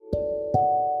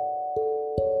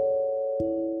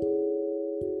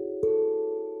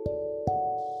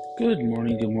Good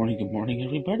morning,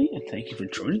 everybody, and thank you for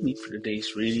joining me for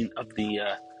today's reading of the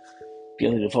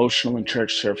Daily Devotional and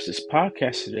Church Services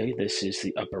podcast today. This is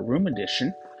the Upper Room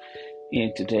edition,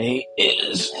 and today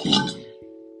is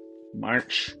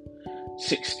March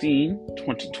 16,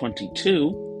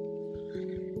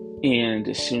 2022, and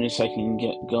as soon as I can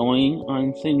get going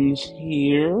on things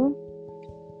here,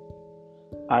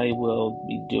 I will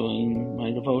be doing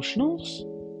my devotionals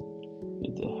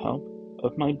with the help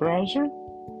of my browser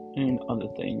and other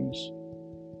things.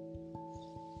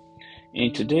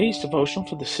 And today's devotional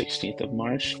for the 16th of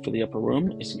March for the Upper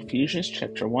Room is Ephesians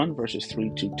chapter 1, verses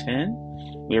 3 to 10.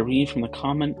 We are reading from the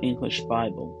Common English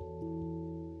Bible.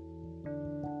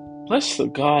 Bless the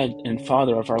God and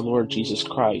Father of our Lord Jesus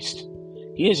Christ.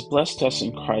 He has blessed us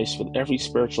in Christ with every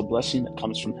spiritual blessing that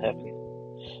comes from heaven.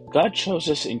 God chose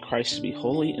us in Christ to be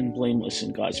holy and blameless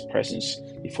in God's presence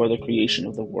before the creation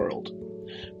of the world.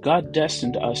 God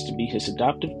destined us to be His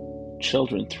adoptive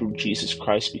children through Jesus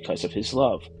Christ because of His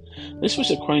love. This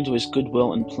was according to His good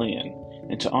will and plan,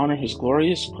 and to honor His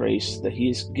glorious grace that He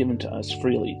has given to us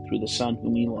freely through the Son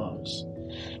whom He loves.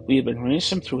 We have been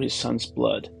ransomed through His Son's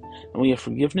blood, and we have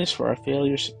forgiveness for our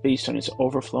failures based on His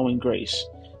overflowing grace,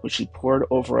 which He poured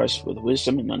over us with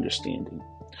wisdom and understanding.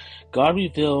 God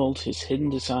revealed His hidden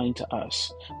design to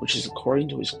us, which is according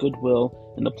to His good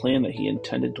will and the plan that He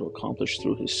intended to accomplish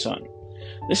through His Son.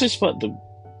 This is what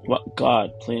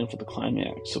God planned for the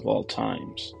climax of all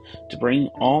times, to bring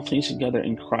all things together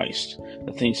in Christ,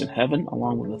 the things in heaven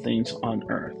along with the things on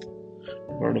earth.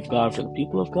 The word of God for the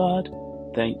people of God.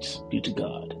 Thanks be to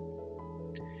God.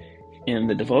 And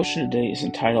the devotion today is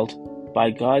entitled,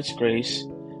 By God's Grace,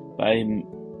 by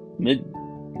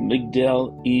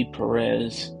Miguel E.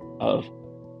 Perez of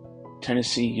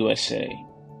Tennessee, USA.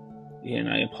 And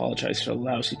I apologize for the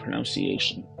lousy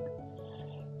pronunciation.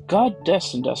 God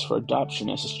destined us for adoption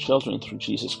as His children through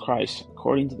Jesus Christ,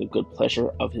 according to the good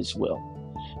pleasure of His will.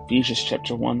 Ephesians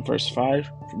chapter 1, verse 5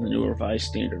 from the New Revised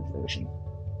Standard Version.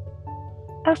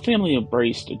 Our family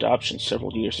embraced adoption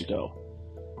several years ago,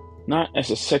 not as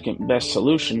a second-best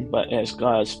solution, but as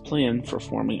God's plan for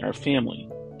forming our family.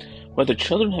 Whether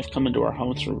children have come into our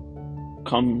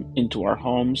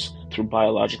homes through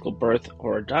biological birth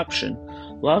or adoption,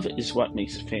 love is what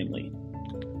makes a family.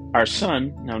 Our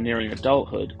son, now nearing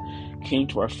adulthood, came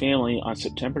to our family on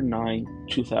September 9,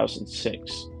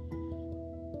 2006.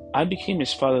 I became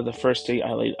his father the first day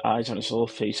I laid eyes on his little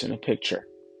face in a picture.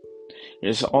 It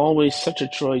is always such a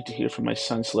joy to hear from my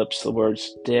son's lips the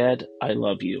words, "Dad, I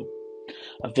love you,"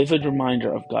 a vivid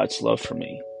reminder of God's love for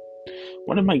me.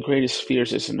 One of my greatest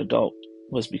fears as an adult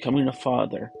was becoming a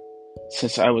father,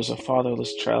 since I was a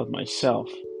fatherless child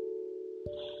myself.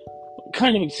 What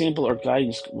kind of example or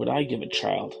guidance would I give a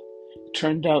child? It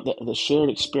turned out that the shared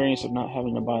experience of not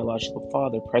having a biological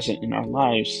father present in our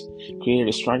lives created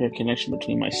a stronger connection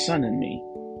between my son and me.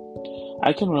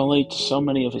 I can relate to so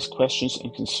many of his questions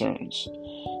and concerns.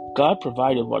 God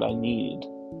provided what I needed,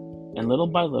 and little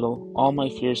by little, all my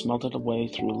fears melted away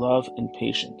through love and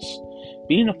patience.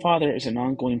 Being a father is an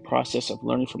ongoing process of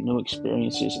learning from new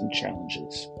experiences and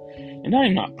challenges. And I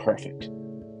am not perfect.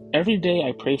 Every day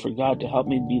I pray for God to help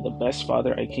me be the best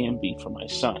father I can be for my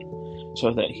son,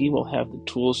 so that he will have the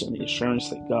tools and the assurance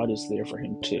that God is there for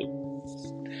him too.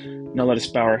 Now let us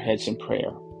bow our heads in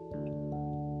prayer.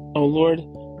 O Lord,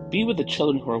 be with the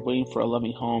children who are waiting for a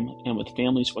loving home and with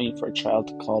families waiting for a child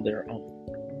to call their own.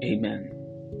 Amen.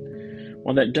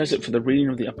 Well, that does it for the reading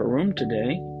of the Upper Room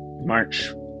today,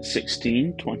 March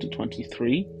 16,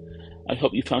 2023. I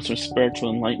hope you found some spiritual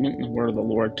enlightenment in the word of the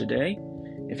Lord today.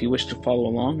 If you wish to follow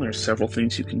along, there are several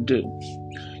things you can do.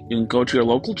 You can go to your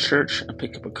local church and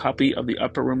pick up a copy of the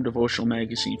Upper Room Devotional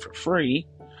Magazine for free,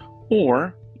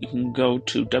 or you can go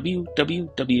to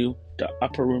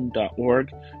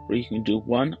www.upperroom.org, where you can do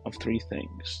one of three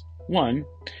things. 1,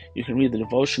 you can read the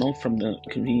devotional from the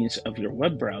convenience of your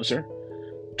web browser.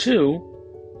 2,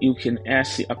 you can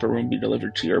ask the Upper Room be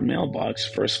delivered to your mailbox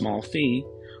for a small fee.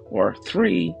 Or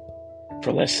 3,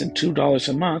 for less than $2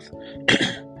 a month,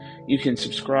 you can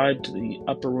subscribe to the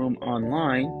Upper Room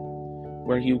online,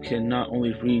 where you can not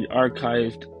only read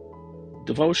archived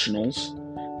devotionals,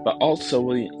 but also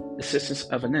with the assistance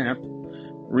of an app,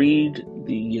 read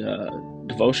the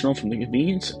devotional from the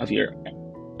convenience of your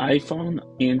iPhone,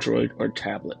 Android, or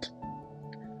tablet.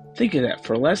 Think of that.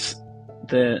 For less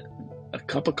than a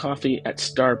cup of coffee at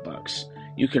Starbucks,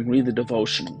 you can read the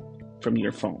devotional from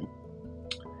your phone.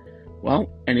 Well,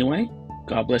 anyway,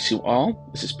 God bless you all.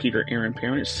 This is Peter Aaron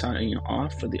Parent signing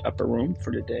off for the Upper Room for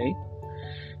today.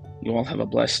 You all have a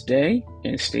blessed day,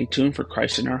 and stay tuned for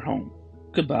Christ in Our Home.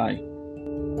 Goodbye.